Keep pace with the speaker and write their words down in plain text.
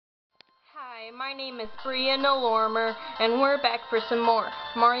my name is Brianna Lorimer, and we're back for some more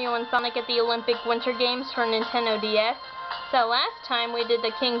Mario and Sonic at the Olympic Winter Games for Nintendo DS. So last time we did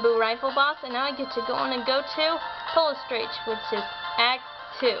the King Boo Rifle Boss, and now I get to go on and go to Polo Straits, which is Act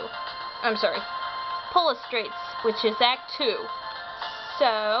 2. I'm sorry, Polo Straits, which is Act 2.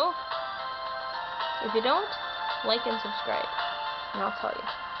 So, if you don't, like and subscribe, and I'll tell you.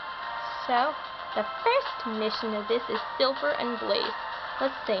 So, the first mission of this is Silver and Blaze.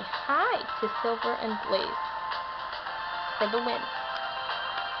 Let's say hi to Silver and Blaze for the win.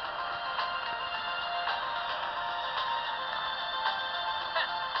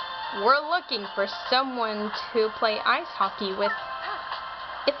 We're looking for someone to play ice hockey with.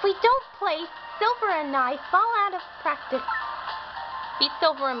 If we don't play, Silver and I fall out of practice. Beat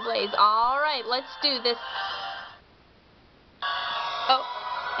Silver and Blaze. Alright, let's do this. Oh,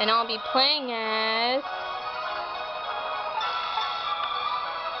 and I'll be playing as...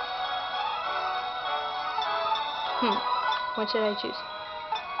 what should I choose?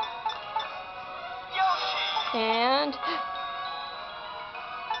 And...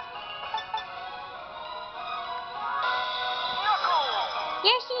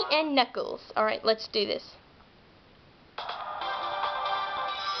 Yoshi and Knuckles. Alright, let's do this.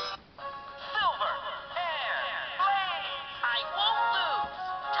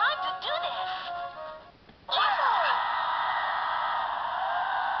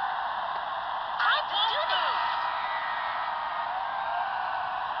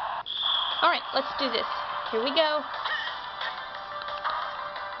 Alright, let's do this. Here we go.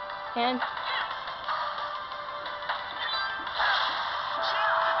 And...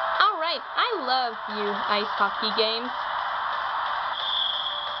 Alright, I love you ice hockey games.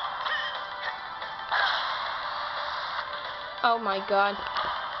 Oh my god.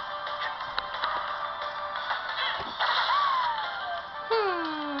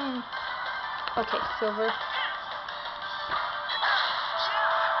 Okay, Silver.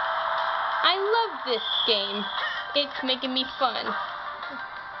 I love this game. It's making me fun.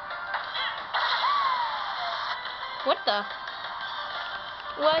 What the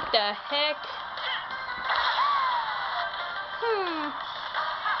heck?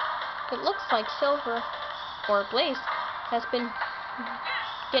 It looks like Silver, or Blaze, has been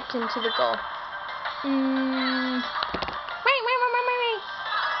getting to the goal.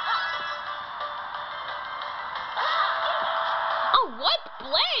 Oh, what?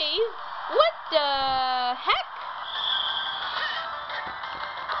 Blaze? What the heck?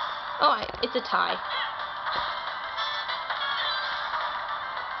 Oh, it's a tie.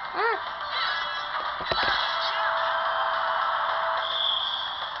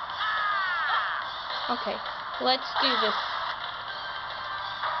 Okay, let's do this.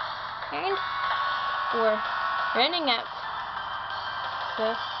 And we're running out.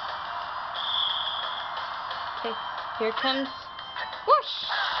 So, okay, here comes whoosh!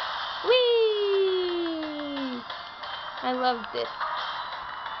 Whee! I love this.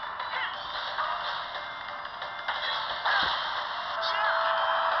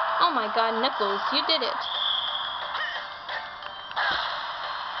 Oh my god, Knuckles, you did it.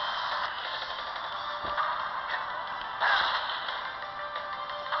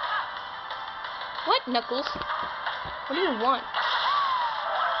 What, Knuckles? What do you want?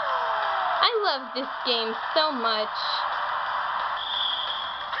 I love this game so much.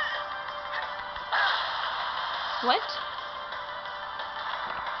 What?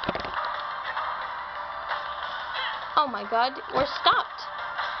 Oh my god, we're stopped.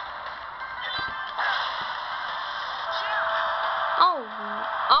 Oh,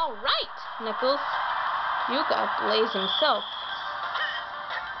 alright, Knuckles. You got Blaze himself.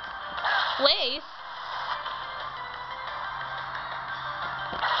 Blaze?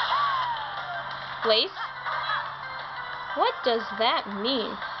 Blaze? What does that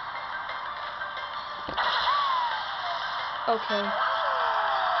mean? Okay.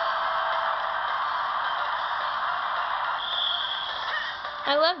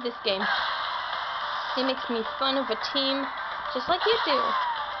 I love this game. It makes me fun of a team, just like you do.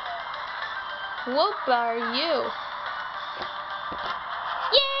 Whoop are you?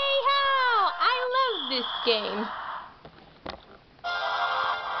 Yay-how! I love this game.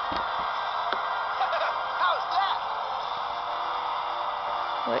 How's that?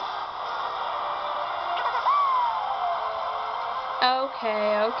 What?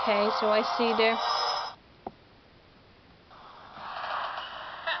 Okay, so I see there.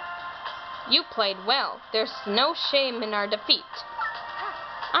 You played well. There's no shame in our defeat.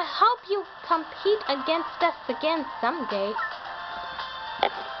 I hope you compete against us again someday.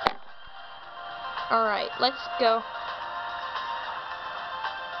 Alright, let's go.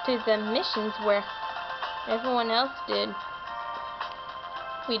 to the missions where everyone else did.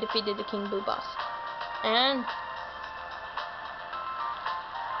 We defeated the King Boo boss. And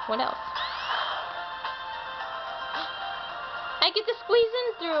what else? I get to squeeze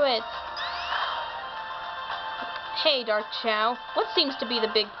in through it. Hey, Dark Chow, what seems to be the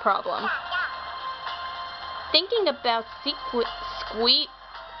big problem? Thinking about Okay.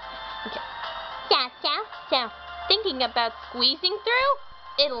 Chow. Thinking about squeezing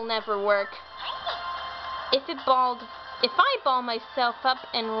through? It'll never work. If I ball myself up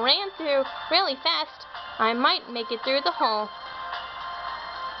and ran through really fast, I might make it through the hole.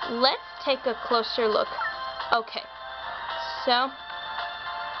 Let's take a closer look. Okay, so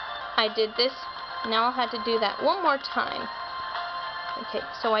I did this. Now I'll have to do that one more time. Okay,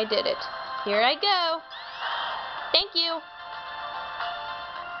 so I did it. Here I go. Thank you.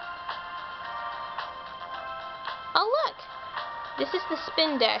 Oh look, this is the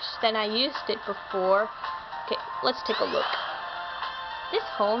spin dash that I used it before. Okay, let's take a look. This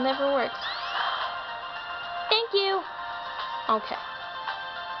hole never works. Thank you. Okay.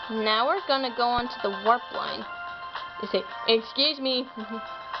 Now we're gonna go on to the warp line. You say, excuse me.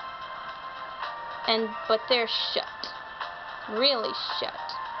 But they're shut. Really shut.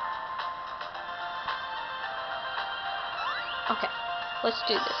 Okay, let's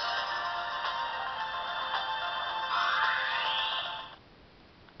do this.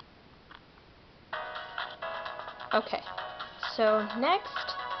 Okay, so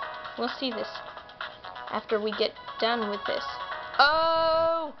next, we'll see this after we get done with this.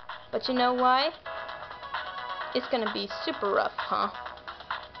 Oh! But you know why? It's gonna be super rough, huh?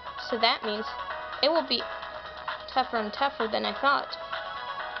 So that means it will be tougher and tougher than I thought.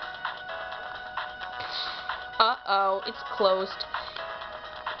 Uh-oh, it's closed.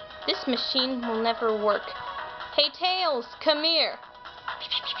 This machine will never work. Hey, Tails, come here.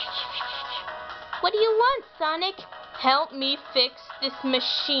 What do you want, Sonic? Help me fix this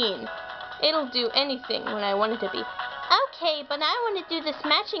machine. It'll do anything when I want it to be. Okay, but I want to do the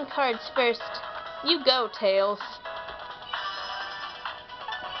matching cards first. You go, Tails.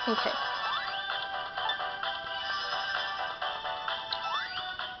 Okay.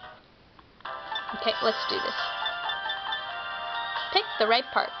 Okay, let's do this. Pick the right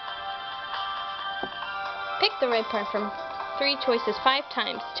part. Pick the right part from 3 choices 5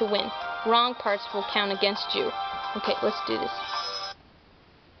 times to win. Wrong parts will count against you. Okay, let's do this.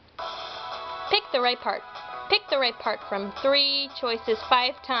 Pick the right part. Pick the right part from 3 choices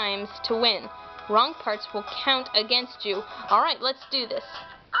 5 times to win. Wrong parts will count against you. Alright, let's do this.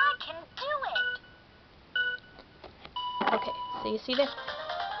 I can do it. Okay, so you see this?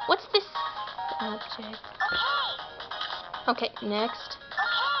 What's this object? Okay, next.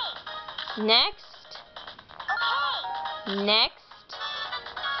 Next. Next.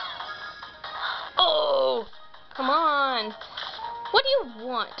 Oh! Come on. What do you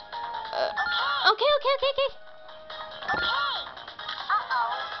want? Okay.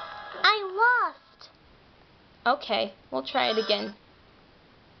 I lost. Okay, we'll try it again.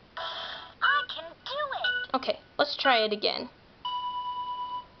 I can do it. Okay, let's try it again.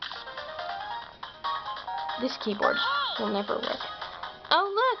 This keyboard will never work. Oh,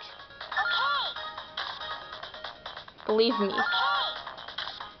 look! Believe me.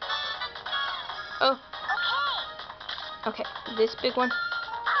 Oh. Okay, this big one.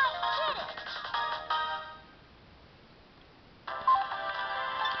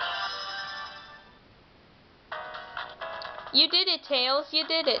 You did it, Tails. You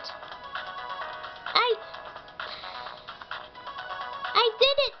did it. I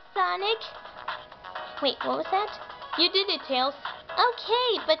did it, Sonic. Wait, what was that? You did it, Tails.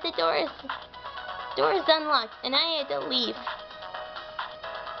 Okay, but the door is unlocked, and I had to leave.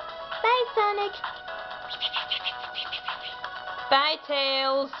 Bye, Sonic. Bye,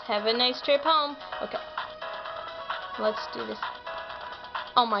 Tails. Have a nice trip home. Okay. Let's do this.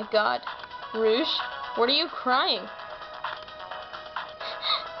 Oh my god. Rouge, what are you crying?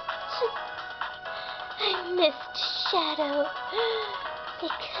 I missed Shadow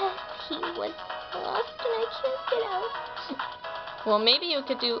because he was lost and I can't get out. Well, maybe you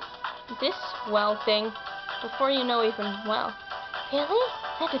could do this well thing before you know even well. Really?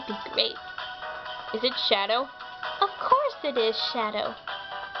 That would be great. Is it Shadow? Of course it is Shadow.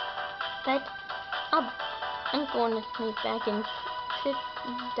 But I'm going to sneak back and sit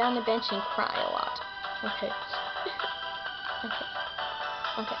down the bench and cry a lot. Okay.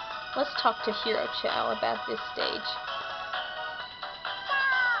 Okay. Let's talk to Hero Chow about this stage.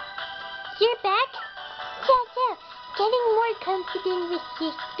 You're back? Yeah. Getting more confident with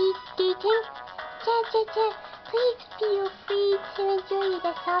your speed skating. Yeah. Please feel free to enjoy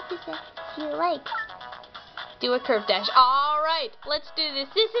this officer if you like. Do a curve dash. Alright, let's do this.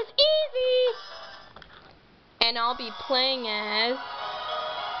 This is easy! And I'll be playing as...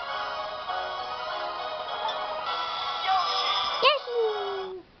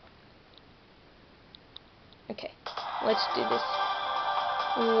 Yoshi! Okay, let's do this.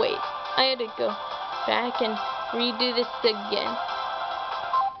 Wait, I had to go back and redo this again.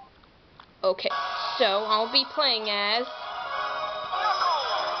 Okay, so I'll be playing as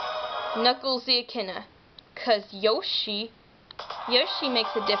Knuckles the Echidna, cause Yoshi makes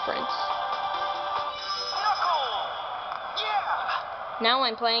a difference. Now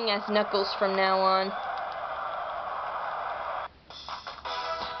I'm playing as Knuckles from now on.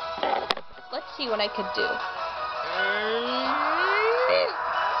 Let's see what I could do.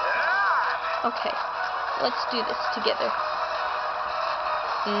 Okay, let's do this together.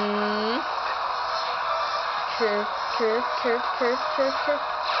 Curve, curve, curve, curve, curve, curve.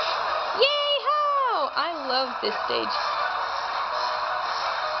 Yay-ho! I love this stage.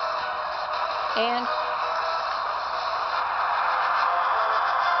 And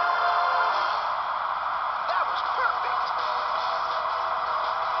that was perfect.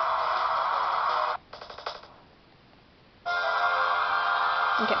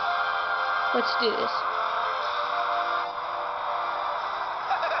 okay, let's do this.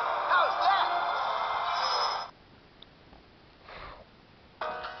 How's that?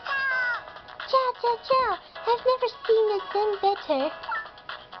 Chow, chow, chow. I've never seen it done better.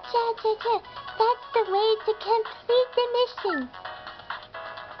 Chow, chow, chow. That's the way to complete the mission.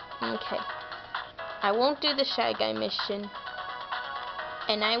 Okay. I won't do the Shy Guy mission.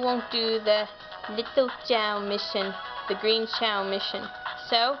 And I won't do the Little Chow mission. The Green Chow mission.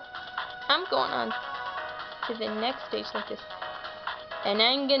 So, I'm going on to the next stage like this. And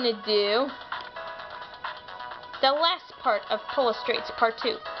I'm gonna do the last part of Polo Straits Part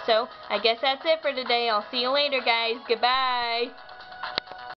 2. So, I guess that's it for today. I'll see you later, guys. Goodbye.